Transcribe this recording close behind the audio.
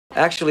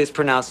Actually, it's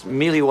pronounced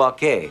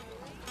Milwaukee,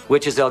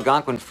 which is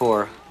Algonquin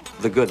for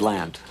the good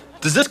land.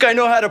 Does this guy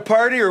know how to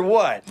party or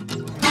what?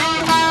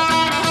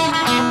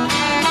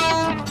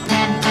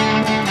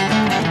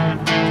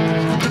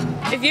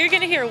 If you're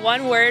gonna hear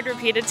one word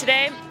repeated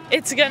today,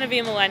 it's gonna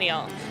be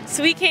millennial.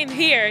 So we came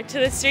here to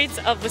the streets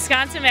of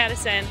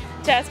Wisconsin-Madison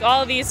to ask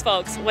all of these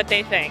folks what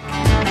they think.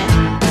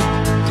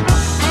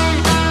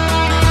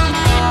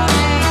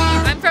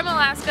 I'm from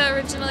Alaska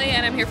originally,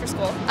 and I'm here for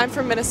school. I'm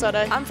from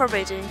Minnesota. I'm from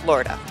Beijing,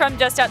 Florida. From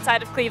just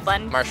outside of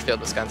Cleveland. Marshfield,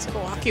 Wisconsin.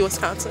 Milwaukee,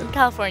 Wisconsin.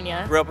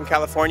 California. Grew up in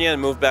California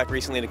and moved back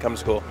recently to come to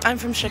school. I'm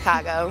from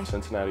Chicago.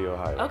 Cincinnati,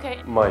 Ohio.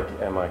 Okay. Mike,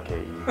 M-I-K-E.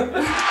 And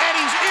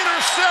he's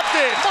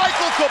intercepted!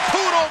 Michael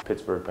Caputo!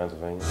 Pittsburgh,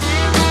 Pennsylvania.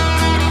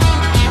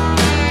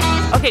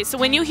 Okay, so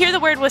when you hear the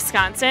word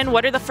Wisconsin,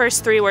 what are the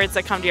first three words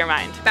that come to your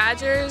mind?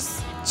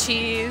 Badgers,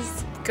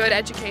 cheese, good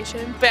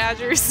education.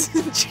 Badgers,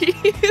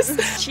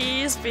 cheese.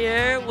 Cheese,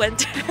 beer,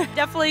 winter.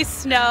 Definitely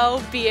snow,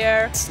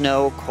 beer.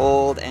 Snow,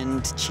 cold,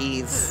 and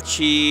cheese.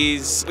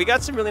 Cheese. We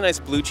got some really nice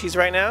blue cheese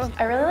right now.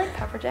 I really like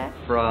pepper jack.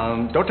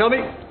 From, don't tell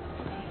me,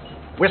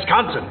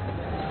 Wisconsin.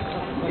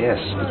 Yes,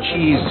 the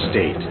cheese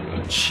state.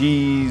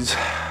 Cheese.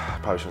 I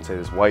probably shouldn't say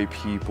this. White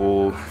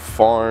people,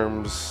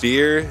 farms.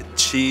 Beer,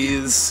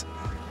 cheese,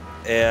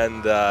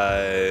 and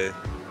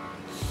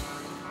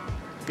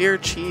Beer,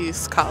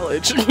 cheese,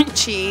 college.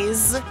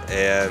 Cheese.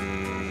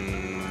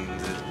 and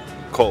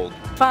cold.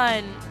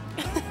 Fun.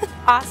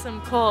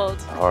 Awesome cold.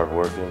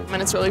 Hardworking.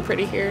 And it's really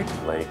pretty here.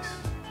 Lakes.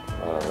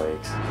 A lot of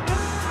lakes.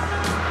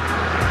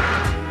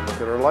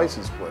 Look at our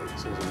license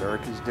plates as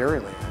America's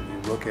Dairyland.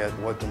 You look at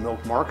what the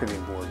Milk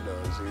Marketing Board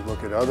does. You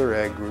look at other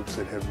ag groups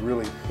that have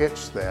really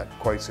pitched that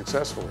quite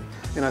successfully.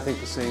 And I think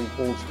the same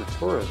holds for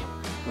tourism,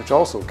 which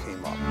also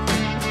came up.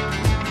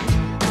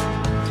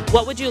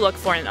 What would you look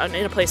for in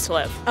a place to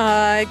live?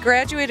 I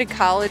graduated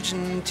college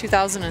in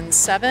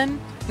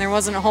 2007. There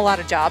wasn't a whole lot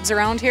of jobs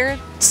around here,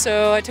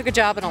 so I took a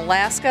job in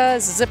Alaska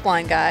as a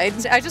zipline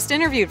guide. I just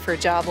interviewed for a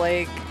job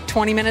like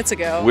 20 minutes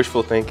ago.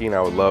 Wishful thinking,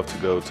 I would love to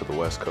go to the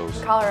West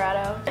Coast.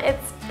 Colorado.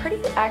 It's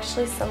pretty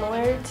actually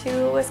similar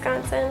to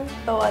Wisconsin.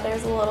 The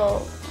weather's a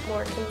little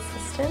more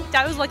consistent.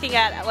 I was looking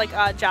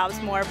at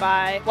jobs more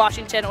by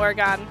Washington,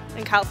 Oregon,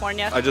 and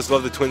California. I just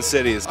love the Twin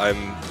Cities.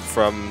 I'm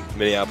from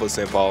Minneapolis,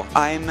 St. Paul.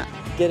 I'm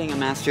getting a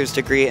master's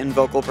degree in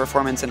vocal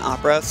performance and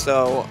opera,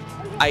 so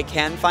I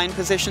can find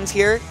positions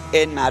here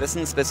in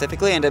Madison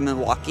specifically and in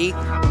Milwaukee.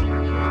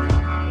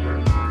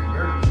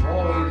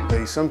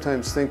 They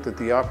sometimes think that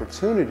the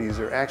opportunities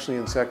are actually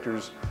in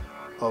sectors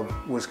of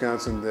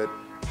Wisconsin that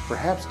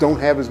perhaps don't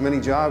have as many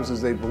jobs as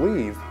they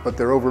believe, but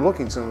they're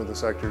overlooking some of the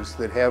sectors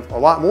that have a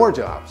lot more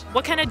jobs.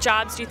 What kind of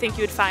jobs do you think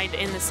you would find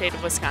in the state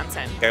of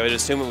Wisconsin? I would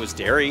assume it was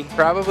dairy.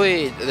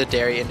 Probably the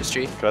dairy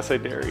industry. Could I say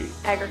dairy?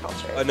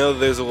 Agriculture. I know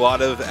there's a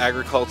lot of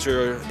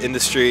agriculture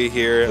industry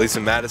here. At least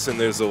in Madison,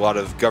 there's a lot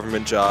of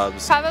government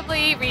jobs.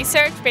 Probably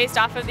research based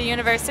off of the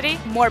university.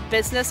 More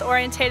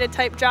business-orientated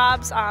type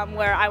jobs,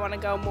 where I want to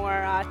go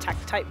more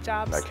tech-type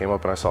jobs. I came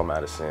up and I saw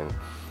Madison,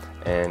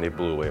 and it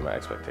blew away my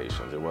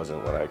expectations. It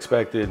wasn't what I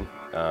expected.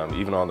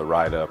 Even on the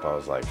ride up, I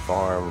was like,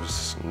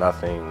 farms,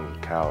 nothing,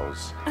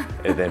 cows.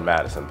 And then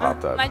Madison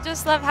popped up. I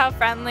just love how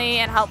friendly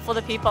and helpful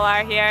the people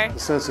are here. The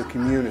sense of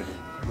community,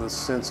 the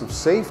sense of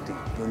safety,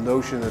 the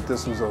notion that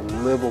this was a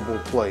livable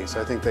place.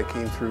 I think that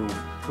came through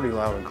pretty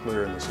loud and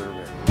clear in the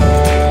survey.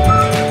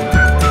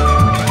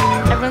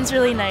 Everyone's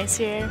really nice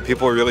here.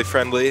 People are really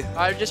friendly.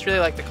 I just really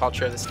like the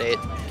culture of the state,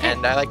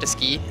 and I like to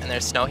ski, and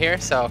there's snow here,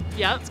 so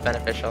it's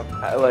beneficial.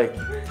 I like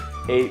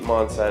 8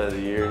 months out of the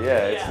year.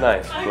 Yeah, it's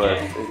nice,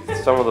 but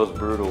it's some of those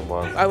brutal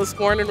months. I was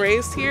born and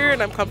raised here,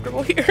 and I'm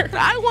comfortable here.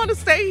 I want to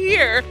stay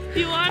here.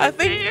 You want to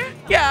stay here?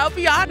 Yeah, I'll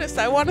be honest.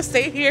 I want to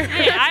stay here.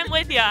 Hey, I'm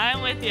with you.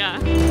 I'm with you.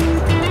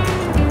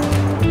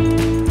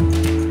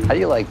 How do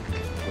you like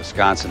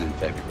Wisconsin in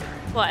February?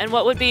 Well, and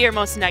what would be your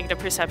most negative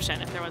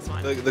perception if there was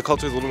one? The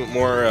culture is a little bit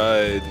more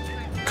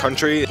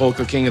country.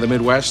 Polka King of the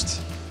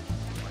Midwest.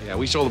 Yeah,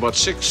 we sold about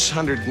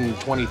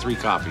 623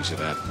 copies of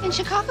that. In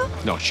Chicago?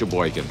 No,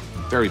 Sheboygan.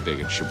 Very big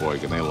in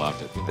Sheboygan. They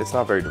loved it. It's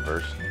not very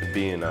diverse.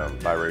 Being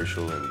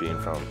biracial and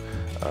being from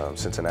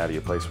Cincinnati,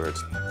 a place where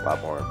it's a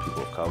lot more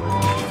people of color.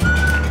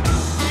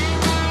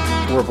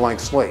 We're a blank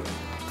slate.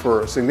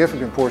 For a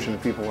significant portion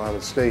of people out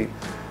of state,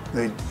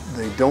 they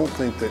don't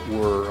think that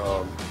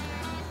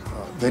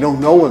they don't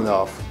know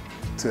enough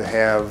to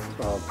have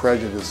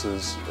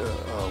prejudices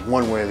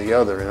one way or the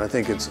other, and I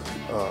think it's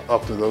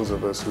up to those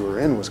of us who are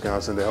in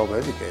Wisconsin to help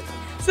educate them.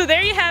 So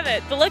there you have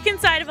it, the look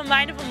inside of a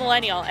mind of a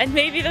millennial, and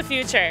maybe the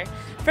future.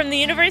 From the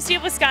University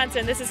of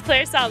Wisconsin, this is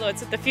Claire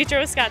Salowitz with the Future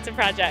Wisconsin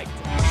Project.